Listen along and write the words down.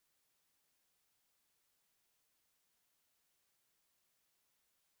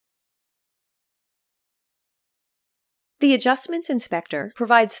The Adjustments Inspector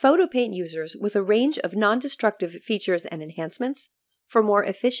provides PhotoPaint users with a range of non-destructive features and enhancements for more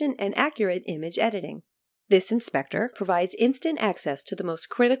efficient and accurate image editing. This inspector provides instant access to the most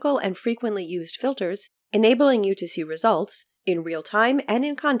critical and frequently used filters, enabling you to see results, in real time and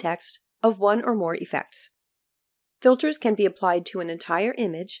in context, of one or more effects. Filters can be applied to an entire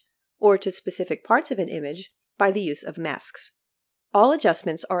image or to specific parts of an image by the use of masks. All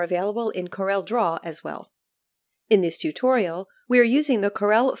adjustments are available in CorelDRAW as well. In this tutorial, we are using the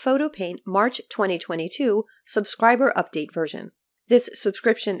Corel PHOTO-PAINT March 2022 subscriber update version. This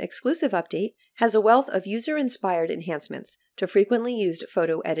subscription-exclusive update has a wealth of user-inspired enhancements to frequently used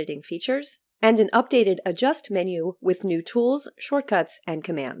photo editing features and an updated Adjust menu with new tools, shortcuts, and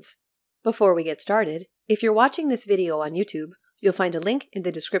commands. Before we get started, if you're watching this video on YouTube, you'll find a link in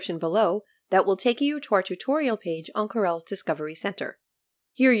the description below that will take you to our tutorial page on Corel's Discovery Center.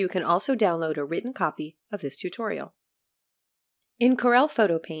 Here you can also download a written copy of this tutorial. In Corel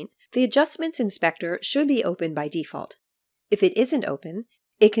PHOTO-PAINT, the Adjustments Inspector should be open by default. If it isn't open,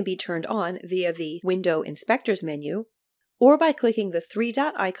 it can be turned on via the Window Inspectors menu or by clicking the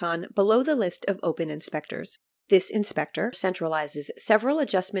three-dot icon below the list of open inspectors. This inspector centralizes several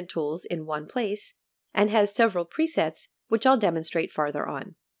adjustment tools in one place and has several presets, which I'll demonstrate farther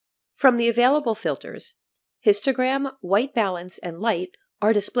on. From the available filters, histogram, white balance, and light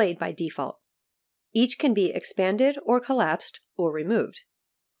are displayed by default. Each can be expanded or collapsed or removed.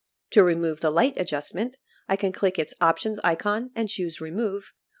 To remove the light adjustment, I can click its Options icon and choose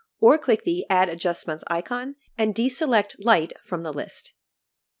Remove, or click the Add Adjustments icon and deselect Light from the list.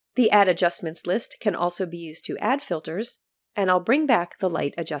 The Add Adjustments list can also be used to add filters, and I'll bring back the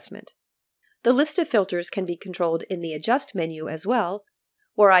light adjustment. The list of filters can be controlled in the Adjust menu as well,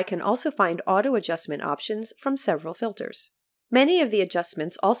 where I can also find auto adjustment options from several filters. Many of the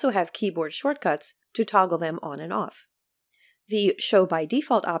adjustments also have keyboard shortcuts to toggle them on and off. The Show by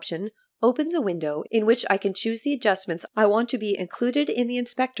Default option opens a window in which I can choose the adjustments I want to be included in the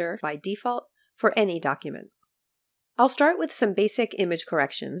inspector by default for any document. I'll start with some basic image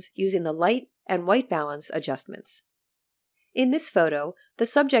corrections using the light and white balance adjustments. In this photo, the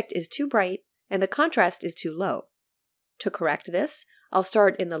subject is too bright and the contrast is too low. To correct this, I'll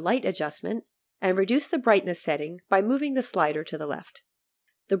start in the light adjustment and reduce the brightness setting by moving the slider to the left.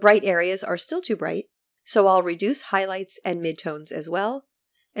 The bright areas are still too bright, so I'll reduce highlights and midtones as well,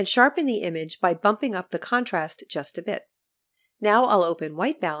 and sharpen the image by bumping up the contrast just a bit. Now I'll open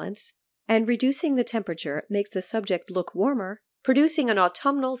white balance, and reducing the temperature makes the subject look warmer, producing an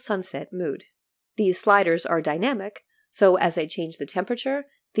autumnal sunset mood. These sliders are dynamic, so as I change the temperature,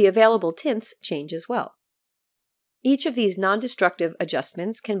 the available tints change as well. Each of these non-destructive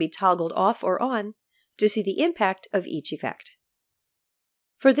adjustments can be toggled off or on to see the impact of each effect.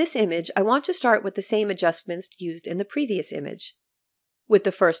 For this image, I want to start with the same adjustments used in the previous image. With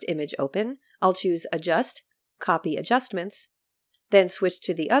the first image open, I'll choose Adjust, Copy Adjustments, then switch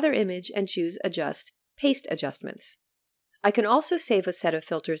to the other image and choose Adjust, Paste Adjustments. I can also save a set of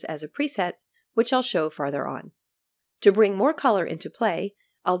filters as a preset, which I'll show farther on. To bring more color into play,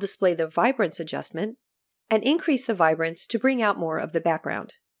 I'll display the Vibrance adjustment and increase the vibrance to bring out more of the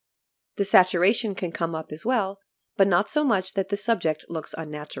background. The saturation can come up as well, but not so much that the subject looks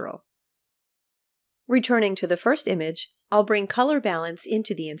unnatural. Returning to the first image, I'll bring color balance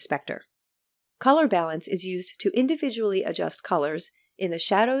into the inspector. Color balance is used to individually adjust colors in the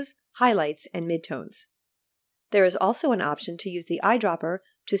shadows, highlights, and midtones. There is also an option to use the eyedropper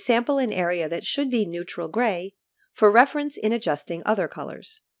to sample an area that should be neutral gray for reference in adjusting other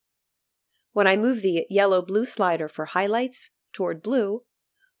colors. When I move the yellow-blue slider for highlights toward blue,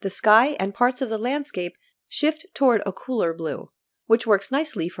 the sky and parts of the landscape shift toward a cooler blue, which works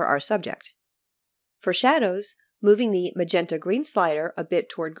nicely for our subject. For shadows, moving the magenta-green slider a bit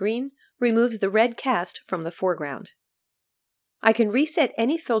toward green removes the red cast from the foreground. I can reset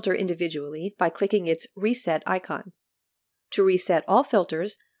any filter individually by clicking its Reset icon. To reset all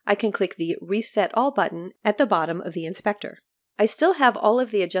filters, I can click the Reset All button at the bottom of the inspector. I still have all of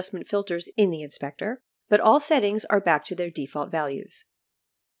the adjustment filters in the inspector, but all settings are back to their default values.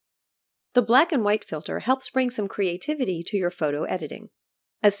 The black and white filter helps bring some creativity to your photo editing.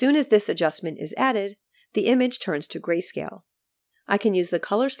 As soon as this adjustment is added, the image turns to grayscale. I can use the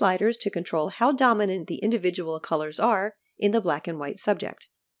color sliders to control how dominant the individual colors are in the black and white subject.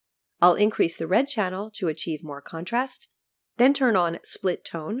 I'll increase the red channel to achieve more contrast, then turn on Split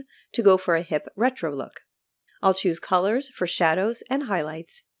Tone to go for a hip retro look. I'll choose colors for shadows and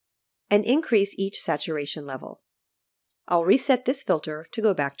highlights, and increase each saturation level. I'll reset this filter to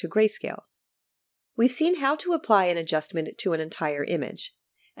go back to grayscale. We've seen how to apply an adjustment to an entire image,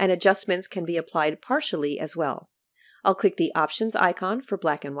 and adjustments can be applied partially as well. I'll click the Options icon for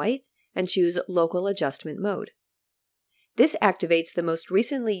black and white and choose Local Adjustment Mode. This activates the most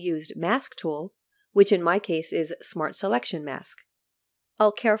recently used mask tool, which in my case is Smart Selection Mask.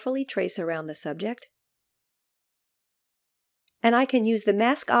 I'll carefully trace around the subject, and I can use the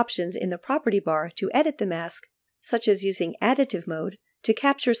mask options in the property bar to edit the mask, such as using additive mode to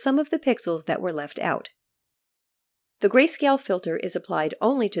capture some of the pixels that were left out. The grayscale filter is applied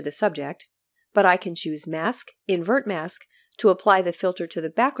only to the subject, but I can choose Mask, Invert Mask to apply the filter to the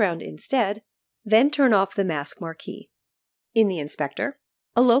background instead, then turn off the mask marquee. In the inspector,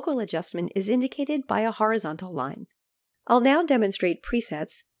 a local adjustment is indicated by a horizontal line. I'll now demonstrate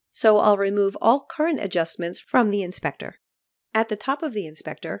presets, so I'll remove all current adjustments from the inspector. At the top of the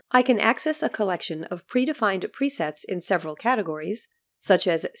inspector, I can access a collection of predefined presets in several categories, such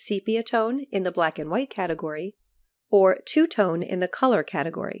as sepia tone in the black and white category, or two-tone in the color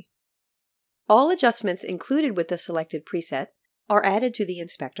category. All adjustments included with the selected preset are added to the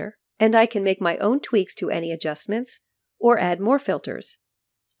inspector, and I can make my own tweaks to any adjustments or add more filters.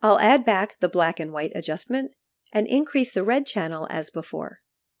 I'll add back the black and white adjustment and increase the red channel as before.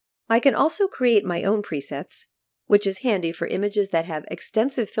 I can also create my own presets, which is handy for images that have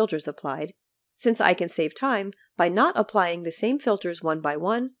extensive filters applied, since I can save time by not applying the same filters one by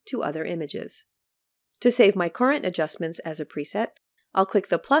one to other images. To save my current adjustments as a preset, I'll click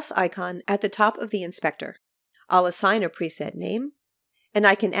the plus icon at the top of the inspector. I'll assign a preset name, and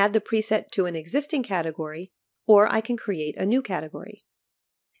I can add the preset to an existing category, or I can create a new category.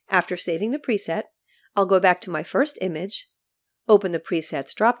 After saving the preset, I'll go back to my first image, open the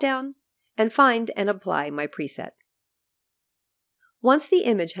Presets dropdown, and find and apply my preset. Once the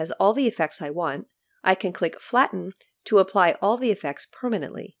image has all the effects I want, I can click Flatten to apply all the effects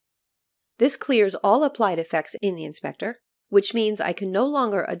permanently. This clears all applied effects in the inspector, which means I can no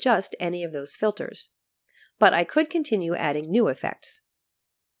longer adjust any of those filters. But I could continue adding new effects.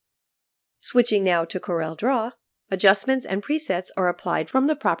 Switching now to CorelDRAW, adjustments and presets are applied from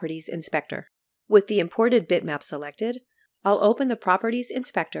the Properties inspector. With the imported bitmap selected, I'll open the Properties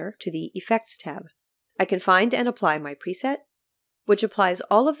inspector to the Effects tab. I can find and apply my preset, which applies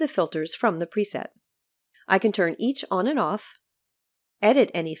all of the filters from the preset. I can turn each on and off, edit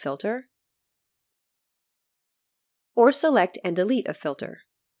any filter, or select and delete a filter.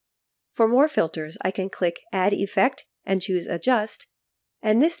 For more filters, I can click Add Effect and choose Adjust,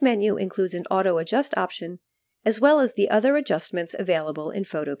 and this menu includes an Auto Adjust option, as well as the other adjustments available in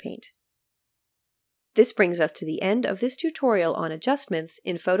PhotoPaint. This brings us to the end of this tutorial on adjustments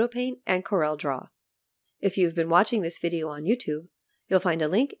in PhotoPaint and CorelDRAW. If you've been watching this video on YouTube, you'll find a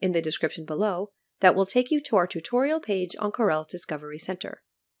link in the description below that will take you to our tutorial page on Corel's Discovery Center.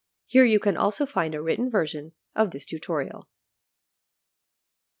 Here you can also find a written version of this tutorial.